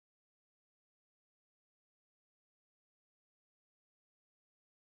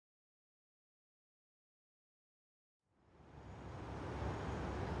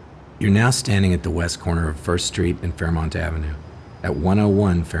You're now standing at the west corner of 1st Street and Fairmont Avenue, at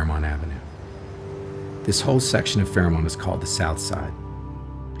 101 Fairmont Avenue. This whole section of Fairmont is called the South Side.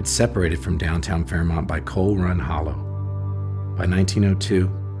 It's separated from downtown Fairmont by Coal Run Hollow. By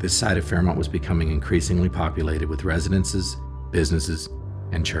 1902, this side of Fairmont was becoming increasingly populated with residences, businesses,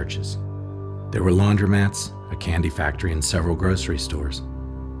 and churches. There were laundromats, a candy factory, and several grocery stores.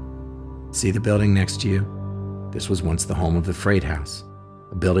 See the building next to you? This was once the home of the Freight House,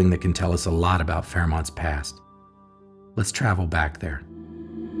 a building that can tell us a lot about Fairmont's past. Let's travel back there.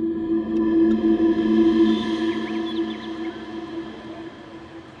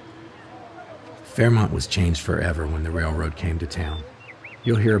 Fairmont was changed forever when the railroad came to town.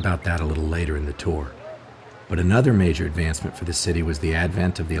 You'll hear about that a little later in the tour. But another major advancement for the city was the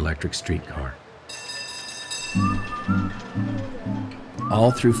advent of the electric streetcar.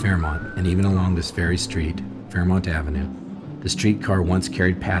 All through Fairmont, and even along this very street, Fairmont Avenue, the streetcar once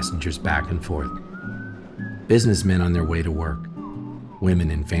carried passengers back and forth. Businessmen on their way to work, women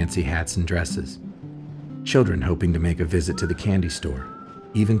in fancy hats and dresses, children hoping to make a visit to the candy store.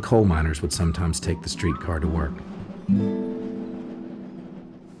 Even coal miners would sometimes take the streetcar to work.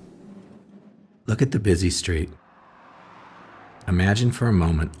 Look at the busy street. Imagine for a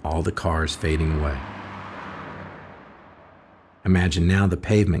moment all the cars fading away. Imagine now the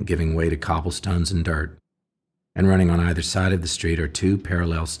pavement giving way to cobblestones and dirt, and running on either side of the street are two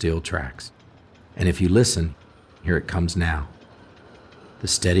parallel steel tracks. And if you listen, here it comes now, the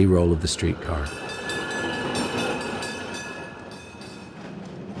steady roll of the streetcar.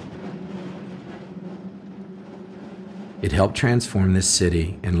 It helped transform this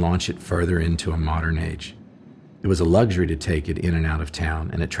city and launch it further into a modern age. It was a luxury to take it in and out of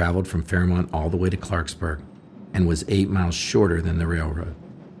town, and it traveled from Fairmont all the way to Clarksburg and was 8 miles shorter than the railroad.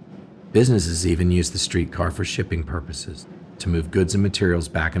 Businesses even used the streetcar for shipping purposes, to move goods and materials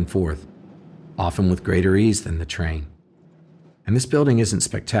back and forth, often with greater ease than the train. And this building isn't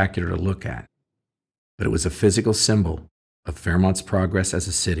spectacular to look at, but it was a physical symbol of Fairmont's progress as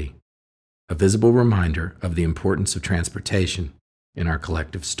a city, a visible reminder of the importance of transportation in our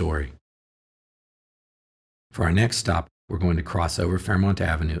collective story. For our next stop, we're going to cross over Fairmont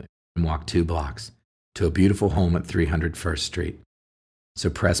Avenue and walk 2 blocks to a beautiful home at 300 1st Street. So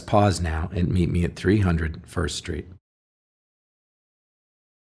press pause now and meet me at 300 1st Street.